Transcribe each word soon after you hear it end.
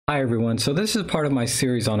Hi everyone, so this is part of my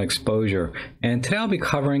series on exposure, and today I'll be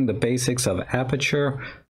covering the basics of aperture,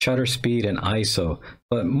 shutter speed, and ISO.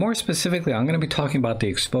 But more specifically, I'm going to be talking about the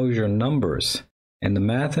exposure numbers and the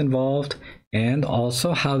math involved, and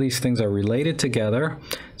also how these things are related together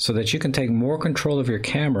so that you can take more control of your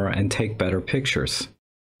camera and take better pictures.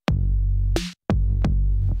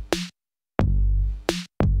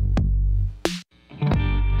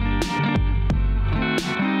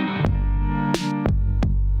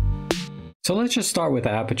 So let's just start with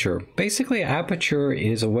aperture. Basically, aperture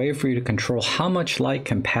is a way for you to control how much light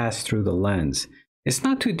can pass through the lens. It's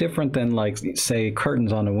not too different than, like, say,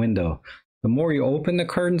 curtains on a window. The more you open the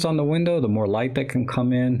curtains on the window, the more light that can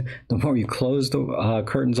come in. The more you close the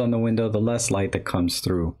curtains on the window, the less light that comes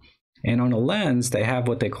through. And on a lens, they have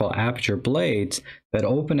what they call aperture blades that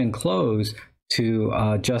open and close to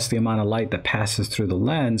adjust the amount of light that passes through the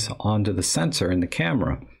lens onto the sensor in the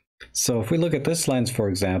camera. So if we look at this lens, for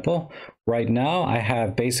example, right now I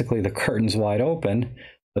have basically the curtains wide open,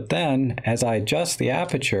 but then as I adjust the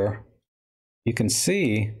aperture, you can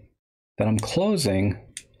see that I'm closing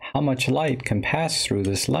how much light can pass through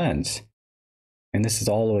this lens. And this is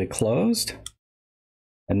all the way closed,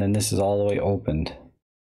 and then this is all the way opened,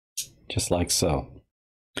 just like so.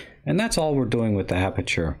 And that's all we're doing with the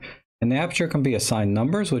aperture. And the aperture can be assigned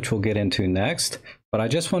numbers, which we'll get into next. But I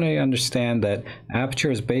just want you to understand that aperture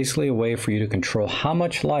is basically a way for you to control how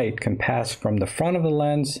much light can pass from the front of the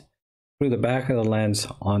lens through the back of the lens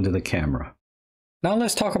onto the camera. Now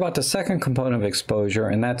let's talk about the second component of exposure,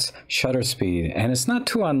 and that's shutter speed. And it's not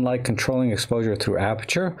too unlike controlling exposure through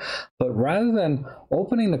aperture, but rather than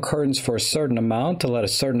opening the curtains for a certain amount to let a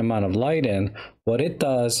certain amount of light in, what it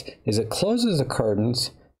does is it closes the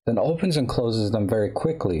curtains, then opens and closes them very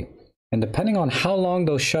quickly. And depending on how long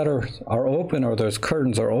those shutters are open or those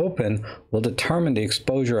curtains are open will determine the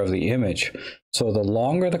exposure of the image. So the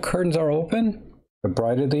longer the curtains are open, the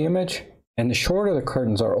brighter the image, and the shorter the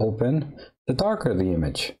curtains are open, the darker the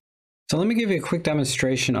image. So let me give you a quick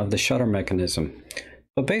demonstration of the shutter mechanism.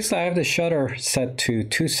 But basically I have the shutter set to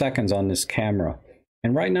 2 seconds on this camera.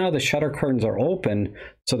 And right now the shutter curtains are open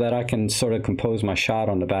so that I can sort of compose my shot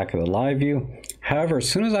on the back of the live view. However, as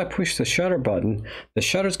soon as I push the shutter button, the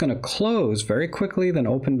shutter is going to close very quickly, then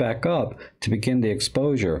open back up to begin the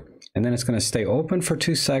exposure. And then it's going to stay open for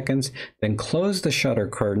 2 seconds, then close the shutter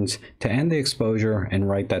curtains to end the exposure and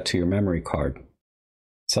write that to your memory card.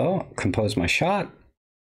 So, compose my shot.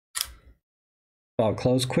 I'll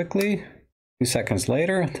close quickly. 2 seconds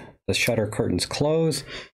later, the shutter curtains close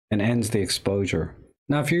and ends the exposure.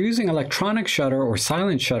 Now, if you're using electronic shutter or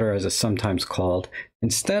silent shutter as it's sometimes called,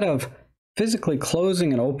 instead of physically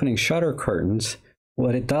closing and opening shutter curtains,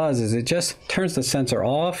 what it does is it just turns the sensor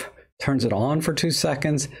off, turns it on for 2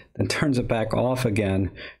 seconds, then turns it back off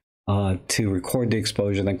again to record the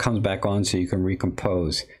exposure, then comes back on so you can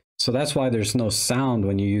recompose. So that's why there's no sound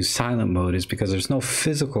when you use silent mode, is because there's no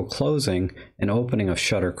physical closing and opening of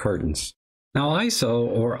shutter curtains. Now ISO,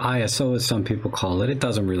 or ISO as some people call it, it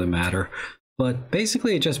doesn't really matter, but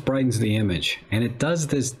basically it just brightens the image, and it does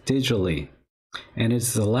this digitally, and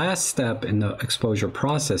it's the last step in the exposure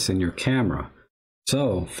process in your camera.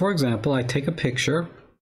 So for example, I take a picture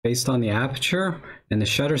based on the aperture and the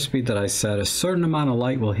shutter speed that I set. A certain amount of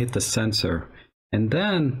light will hit the sensor, and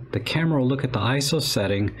then the camera will look at the ISO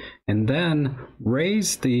setting and then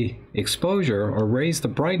raise the exposure or raise the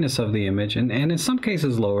brightness of the image, and in some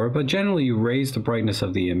cases lower, but generally you raise the brightness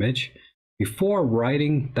of the image before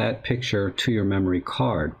writing that picture to your memory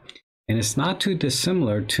card. And it's not too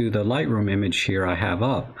dissimilar to the Lightroom image here I have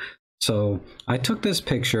up. So I took this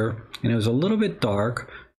picture and it was a little bit dark,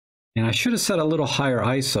 and I should have set a little higher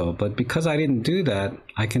ISO, but because I didn't do that,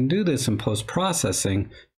 I can do this in post-processing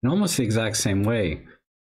in almost the exact same way.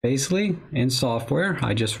 Basically, in software,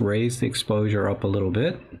 I just raise the exposure up a little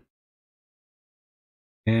bit,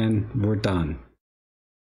 and we're done.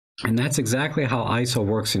 And that's exactly how ISO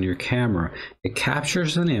works in your camera. It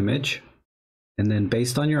captures an image, and then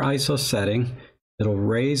based on your ISO setting, it'll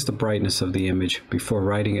raise the brightness of the image before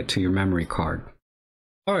writing it to your memory card.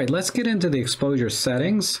 All right, let's get into the exposure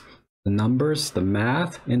settings, the numbers, the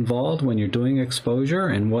math involved when you're doing exposure,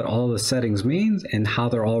 and what all the settings mean and how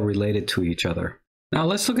they're all related to each other. Now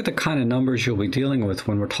let's look at the kind of numbers you'll be dealing with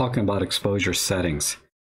when we're talking about exposure settings.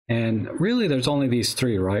 And really there's only these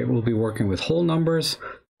three, right? We'll be working with whole numbers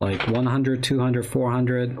like 100, 200,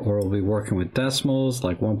 400, or we'll be working with decimals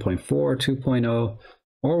like 1.4, 2.0,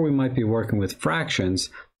 or we might be working with fractions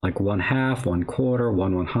like 1/2, 1/4,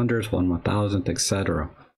 1/100, 1/1000, etc.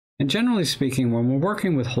 And generally speaking, when we're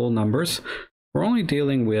working with whole numbers, we're only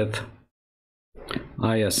dealing with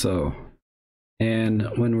ISO.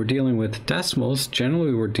 And when we're dealing with decimals,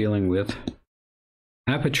 generally we're dealing with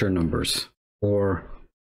aperture numbers, or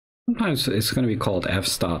sometimes it's going to be called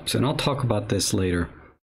f-stops, and I'll talk about this later.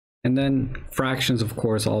 And then fractions, of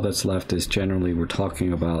course, all that's left is generally we're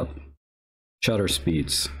talking about shutter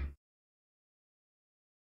speeds.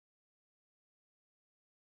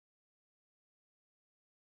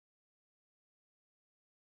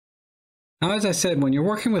 Now, as I said, when you're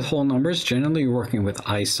working with whole numbers, generally you're working with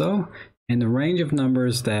ISO, and the range of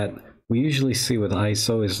numbers that we usually see with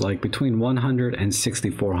ISO is like between 100 and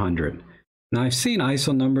 6400. Now, I've seen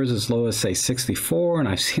ISO numbers as low as, say, 64, and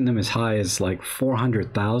I've seen them as high as like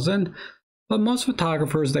 400,000. But most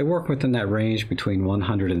photographers, they work within that range between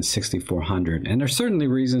 100 and 6400. And there's certainly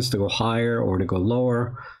reasons to go higher or to go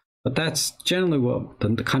lower, but that's generally what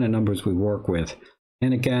the kind of numbers we work with.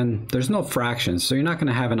 And again, there's no fractions, so you're not going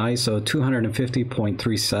to have an ISO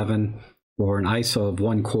 250.37 or an ISO of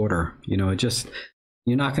 1/4. You know,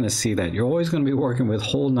 you're not going to see that. You're always going to be working with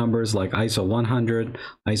whole numbers like ISO 100,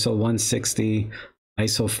 ISO 160,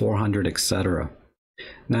 ISO 400, etc.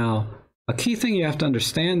 Now, a key thing you have to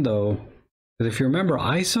understand, though, is if you remember,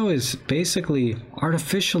 ISO is basically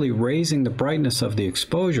artificially raising the brightness of the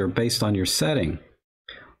exposure based on your setting.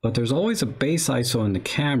 But there's always a base ISO in the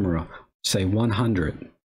camera, say 100,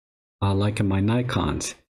 like in my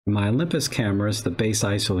Nikons. In my Olympus cameras, the base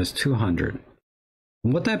ISO is 200.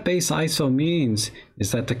 And what that base ISO means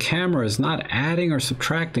is that the camera is not adding or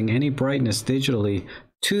subtracting any brightness digitally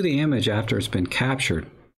to the image after it's been captured.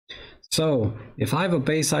 So if I have a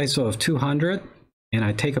base ISO of 200 and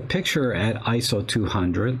I take a picture at ISO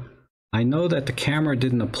 200, I know that the camera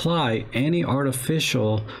didn't apply any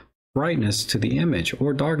artificial brightness to the image,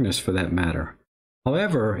 or darkness for that matter.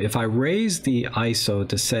 However, if I raise the ISO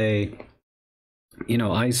to, say,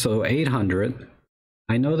 ISO 800,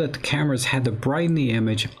 I know that the camera's had to brighten the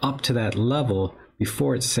image up to that level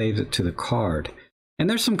before it saves it to the card. And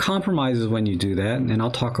there's some compromises when you do that, and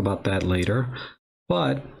I'll talk about that later.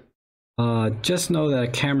 But just know that a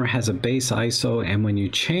camera has a base ISO, and when you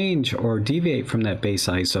change or deviate from that base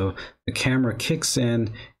ISO, the camera kicks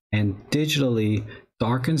in and digitally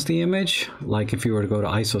darkens the image, like if you were to go to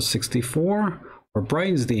ISO 64, or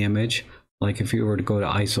brightens the image, like if you were to go to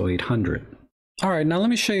ISO 800. All right, now let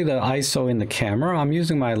me show you the ISO in the camera. I'm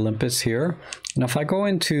using my Olympus here. And if I go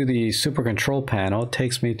into the Super Control panel, it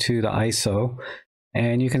takes me to the ISO.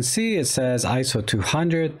 And you can see it says ISO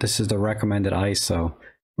 200. This is the recommended ISO.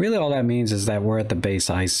 Really all that means is that we're at the base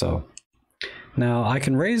ISO. Now I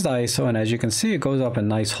can raise the ISO, and as you can see, it goes up in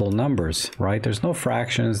nice whole numbers, right? There's no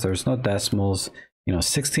fractions, there's no decimals,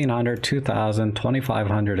 1600, 2000,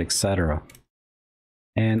 2500, etc.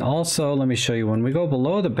 And also, let me show you, when we go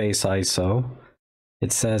below the base ISO,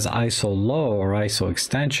 it says ISO low or ISO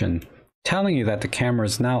extension, telling you that the camera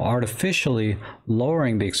is now artificially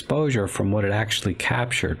lowering the exposure from what it actually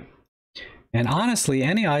captured. And honestly,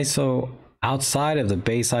 any ISO outside of the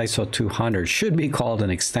base ISO 200 should be called an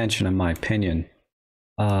extension, in my opinion.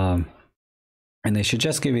 And they should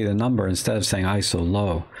just give you the number instead of saying ISO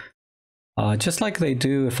low. Just like they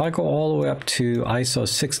do, if I go all the way up to ISO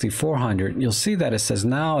 6400, you'll see that it says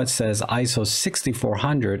ISO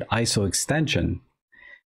 6400 ISO extension.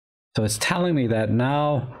 So it's telling me that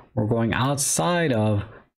now we're going outside of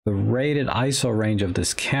the rated ISO range of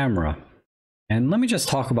this camera. And let me just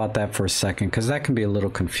talk about that for a second, because that can be a little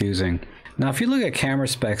confusing. Now, if you look at camera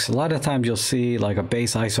specs, a lot of times you'll see like a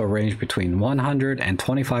base ISO range between 100 and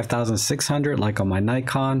 25,600, like on my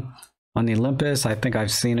Nikon. On the Olympus, I think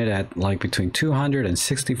I've seen it at like between 200 and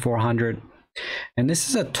 6400. And this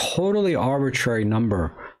is a totally arbitrary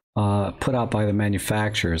number put out by the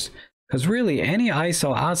manufacturers. Because really, any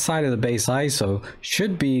ISO outside of the base ISO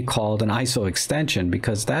should be called an ISO extension,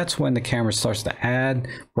 because that's when the camera starts to add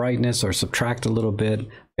brightness or subtract a little bit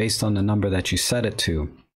based on the number that you set it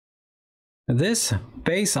to. This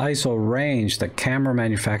base ISO range that camera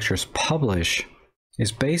manufacturers publish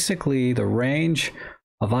is basically the range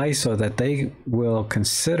of ISO that they will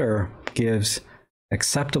consider gives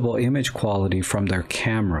acceptable image quality from their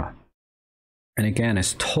camera. And again,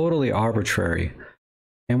 it's totally arbitrary.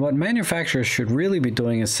 And what manufacturers should really be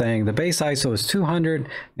doing is saying the base ISO is 200,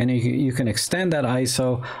 and you can extend that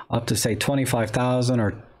ISO up to, say, 25,000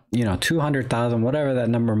 or 200,000, whatever that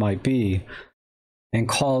number might be, and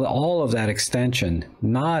call all of that extension,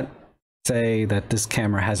 not say that this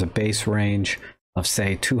camera has a base range of,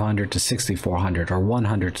 say, 200 to 6400 or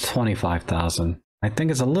 100 to 25,000. I think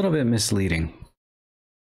it's a little bit misleading.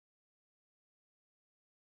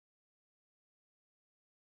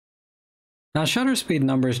 Now, shutter speed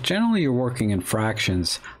numbers, generally you're working in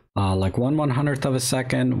fractions, like 1/100th of a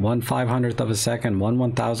second, 1/500th of a second,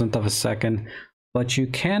 1/1000th of a second. but you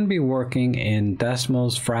can be working in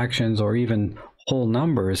decimals, fractions, or even whole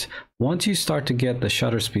numbers once you start to get the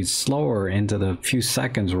shutter speed slower into the few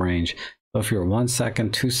seconds range. So if you're 1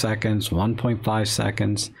 second, 2 seconds, 1.5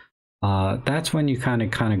 seconds, that's when you kind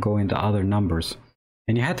of go into other numbers.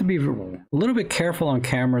 And you have to be a little bit careful on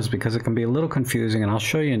cameras because it can be a little confusing, and I'll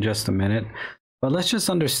show you in just a minute. But let's just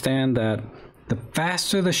understand that the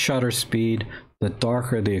faster the shutter speed, the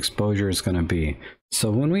darker the exposure is going to be. So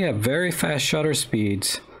when we have very fast shutter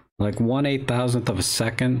speeds, like 1/8,000th of a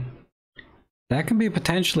second, that can be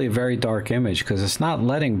potentially a very dark image because it's not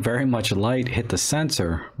letting very much light hit the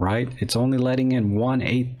sensor, right? It's only letting in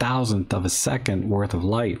 1/8,000th of a second worth of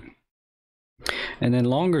light. And then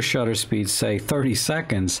longer shutter speeds, say 30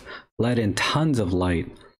 seconds, let in tons of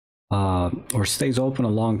light, or stays open a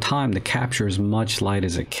long time to capture as much light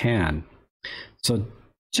as it can. So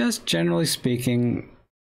just generally speaking,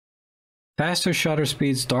 faster shutter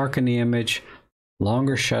speeds darken the image,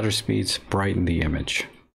 longer shutter speeds brighten the image.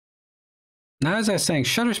 Now, as I was saying,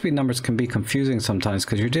 shutter speed numbers can be confusing sometimes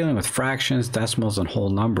because you're dealing with fractions, decimals, and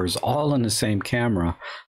whole numbers all in the same camera.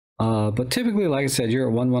 But typically, like I said, you're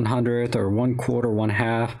at 1/100th or 1/4,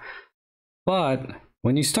 1/2. But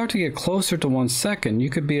when you start to get closer to 1 second,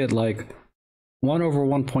 you could be at like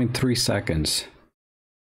 1/1.3 seconds.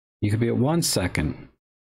 You could be at 1 second,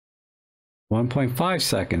 1.5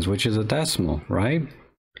 seconds, which is a decimal, right?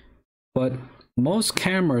 But most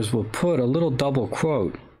cameras will put a little double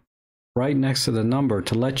quote right next to the number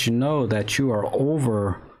to let you know that you are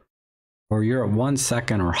over, or you're at 1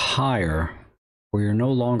 second or higher, where you're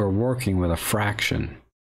no longer working with a fraction.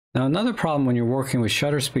 Now, another problem when you're working with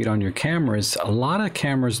shutter speed on your camera is a lot of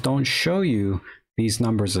cameras don't show you these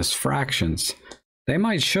numbers as fractions. They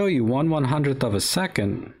might show you 1/100th of a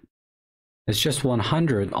second. It's just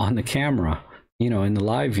 100 on the camera, you know, in the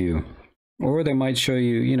live view. Or they might show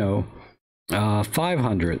you, you know,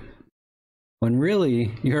 500, when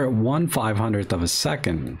really you're at 1/500th of a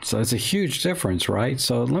second. So it's a huge difference, right?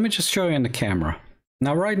 So let me just show you in the camera.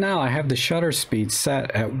 Now, right now I have the shutter speed set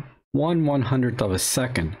at 1/100th of a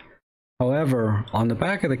second. However, on the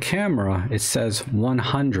back of the camera, it says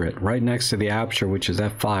 100 right next to the aperture, which is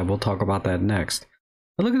f5. We'll talk about that next.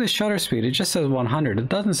 But look at the shutter speed. It just says 100. It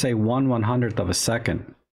doesn't say 1/100th of a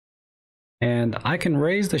second. And I can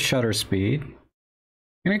raise the shutter speed,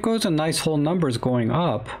 and it goes in nice whole numbers going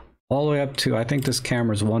up, all the way up to, I think this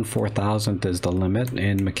camera's 1/4000th is the limit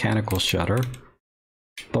in mechanical shutter.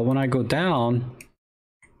 But when I go down,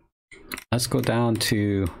 let's go down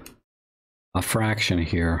to a fraction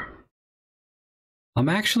here. I'm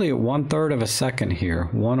actually at 1/3 of a second here,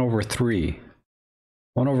 1/3,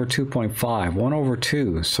 1/2.5,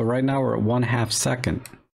 1/2. So right now we're at 1/2 second.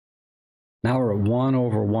 Now we're at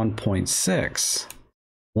 1/1.6,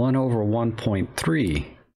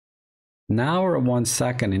 1/1.3. Now we're at 1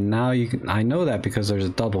 second, and now I know that because there's a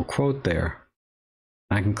double quote there.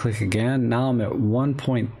 I can click again. Now I'm at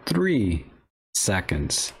 1.3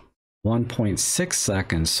 seconds, 1.6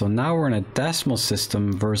 seconds. So now we're in a decimal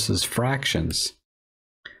system versus fractions.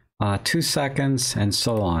 2 seconds, and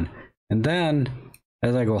so on. And then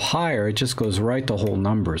as I go higher, it just goes right to whole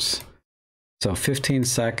numbers. So 15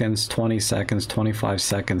 seconds, 20 seconds, 25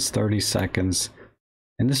 seconds, 30 seconds,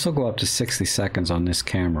 and this will go up to 60 seconds on this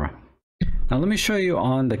camera. Now let me show you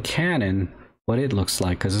on the Canon what it looks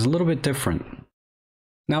like, because it's a little bit different.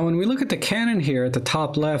 Now when we look at the Canon here at the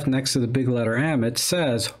top left next to the big letter M, it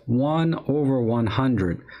says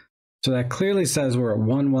 1/100. So that clearly says we're at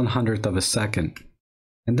 1/100th of a second.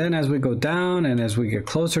 And then as we go down and as we get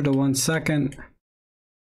closer to 1 second,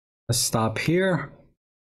 let's stop here.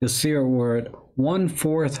 You'll see we're at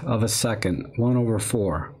 1/4 of a second,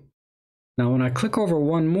 1/4. Now when I click over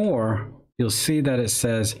one more, you'll see that it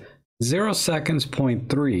says 0 seconds,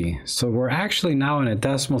 0.3. So we're actually now in a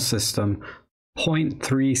decimal system,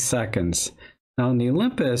 0.3 seconds. Now in the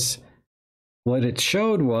Olympus, what it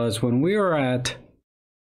showed was when we were at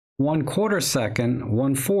 1/4 second,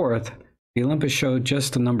 1/4, the Olympus showed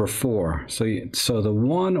just the number 4. So the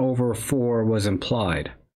 1/4 was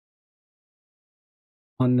implied.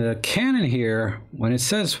 On the Canon here, when it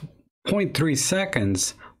says 0.3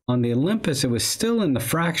 seconds, on the Olympus, it was still in the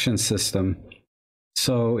fraction system.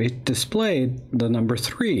 So it displayed the number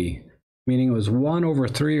 3, meaning it was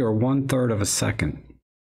 1/3 or 1/3 of a second.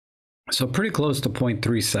 So pretty close to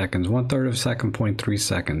 0.3 seconds, 1/3 of a second, 0.3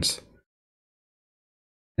 seconds.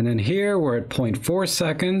 And then here we're at 0.4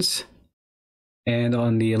 seconds. And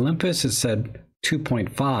on the Olympus, it said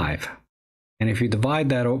 2.5. And if you divide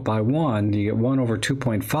that by 1, you get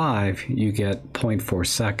 1/2.5, you get 0.4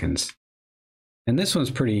 seconds. And this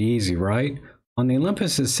one's pretty easy, right? On the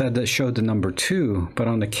Olympus it said that showed the number 2, but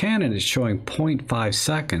on the Canon it's showing 0.5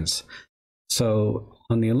 seconds. So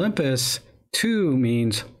on the Olympus, 2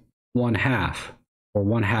 means 1/2 or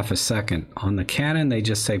 1/2 a second. On the Canon they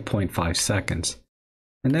just say 0.5 seconds.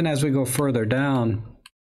 And then as we go further down,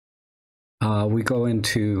 we go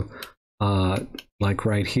into like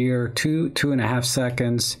right here, 2.5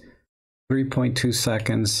 seconds, 3.2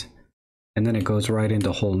 seconds, and then it goes right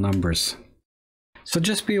into whole numbers. So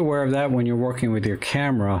just be aware of that when you're working with your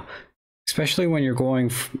camera, especially when you're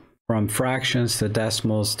going from fractions to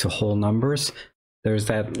decimals to whole numbers. There's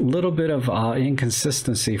that little bit of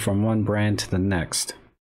inconsistency from one brand to the next.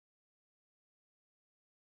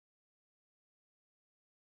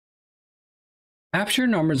 Aperture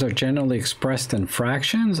numbers are generally expressed in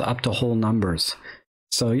fractions up to whole numbers.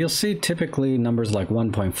 So you'll see typically numbers like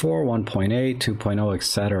 1.4, 1.8, 2.0,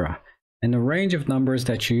 etc. And the range of numbers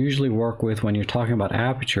that you usually work with when you're talking about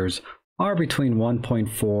apertures are between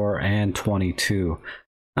 1.4 and 22.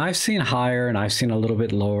 I've seen higher and I've seen a little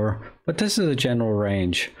bit lower, but this is a general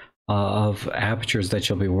range of apertures that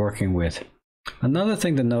you'll be working with. Another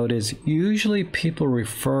thing to note is usually people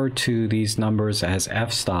refer to these numbers as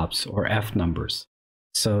f-stops or f numbers.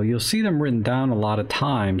 So you'll see them written down a lot of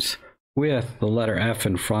times with the letter F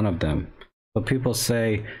in front of them. So people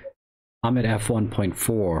say, I'm at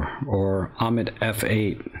f1.4 or I'm at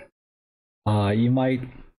f8. You might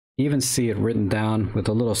even see it written down with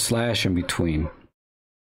a little slash in between.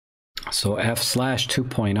 So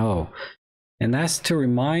f/2.0. And that's to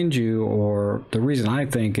remind you, or the reason I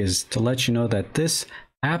think is to let you know that this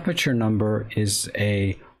aperture number is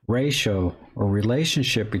a ratio or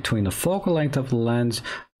relationship between the focal length of the lens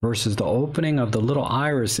versus the opening of the little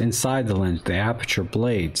iris inside the lens, the aperture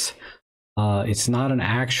blades. It's not an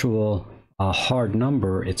actual hard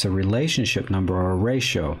number, it's a relationship number or a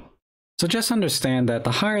ratio. So just understand that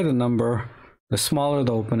the higher the number, the smaller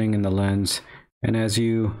the opening in the lens, and as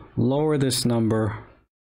you lower this number,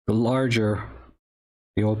 the larger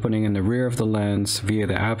the opening in the rear of the lens via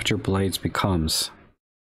the aperture blades becomes,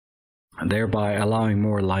 thereby allowing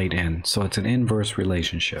more light in. So it's an inverse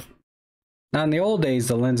relationship. Now in the old days,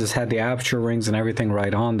 the lenses had the aperture rings and everything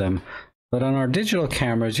right on them, but on our digital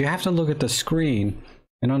cameras, you have to look at the screen,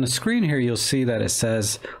 and on the screen here, you'll see that it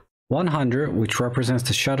says 100, which represents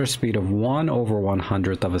the shutter speed of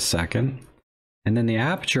 1/100th of a second. And then the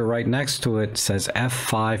aperture right next to it says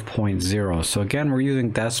f5.0. So again, we're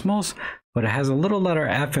using decimals, but it has a little letter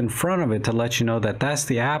F in front of it to let you know that that's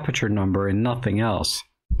the aperture number and nothing else.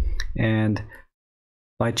 And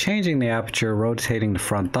by changing the aperture, rotating the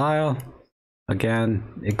front dial, again,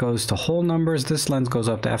 it goes to whole numbers. This lens goes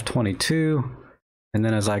up to f22. And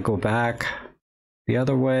then as I go back the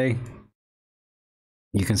other way,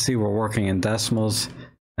 you can see we're working in decimals,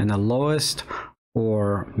 and the lowest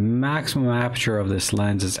or maximum aperture of this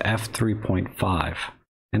lens is f3.5,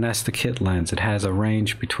 and that's the kit lens. It has a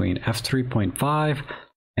range between f3.5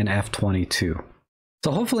 and f22.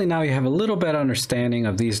 So hopefully now you have a little better understanding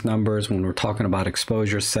of these numbers when we're talking about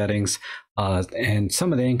exposure settings and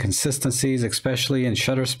some of the inconsistencies, especially in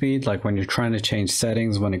shutter speed, like when you're trying to change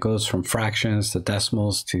settings when it goes from fractions to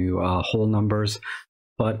decimals to whole numbers.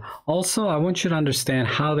 But also I want you to understand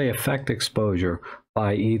how they affect exposure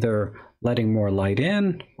by either letting more light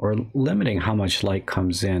in or limiting how much light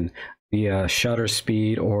comes in via shutter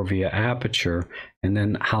speed or via aperture, and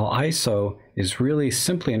then how ISO is really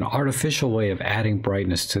simply an artificial way of adding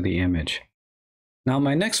brightness to the image. Now in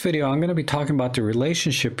my next video, I'm going to be talking about the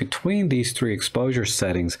relationship between these three exposure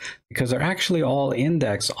settings because they're actually all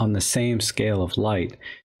indexed on the same scale of light.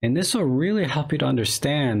 And this will really help you to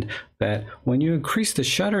understand that when you increase the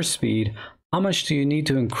shutter speed, how much do you need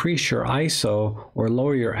to increase your ISO or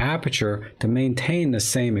lower your aperture to maintain the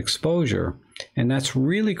same exposure? And that's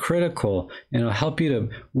really critical, and it'll help you to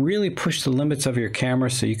really push the limits of your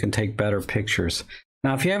camera so you can take better pictures.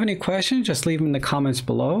 Now, if you have any questions, just leave them in the comments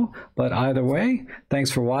below. But either way,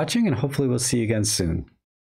 thanks for watching, and hopefully we'll see you again soon.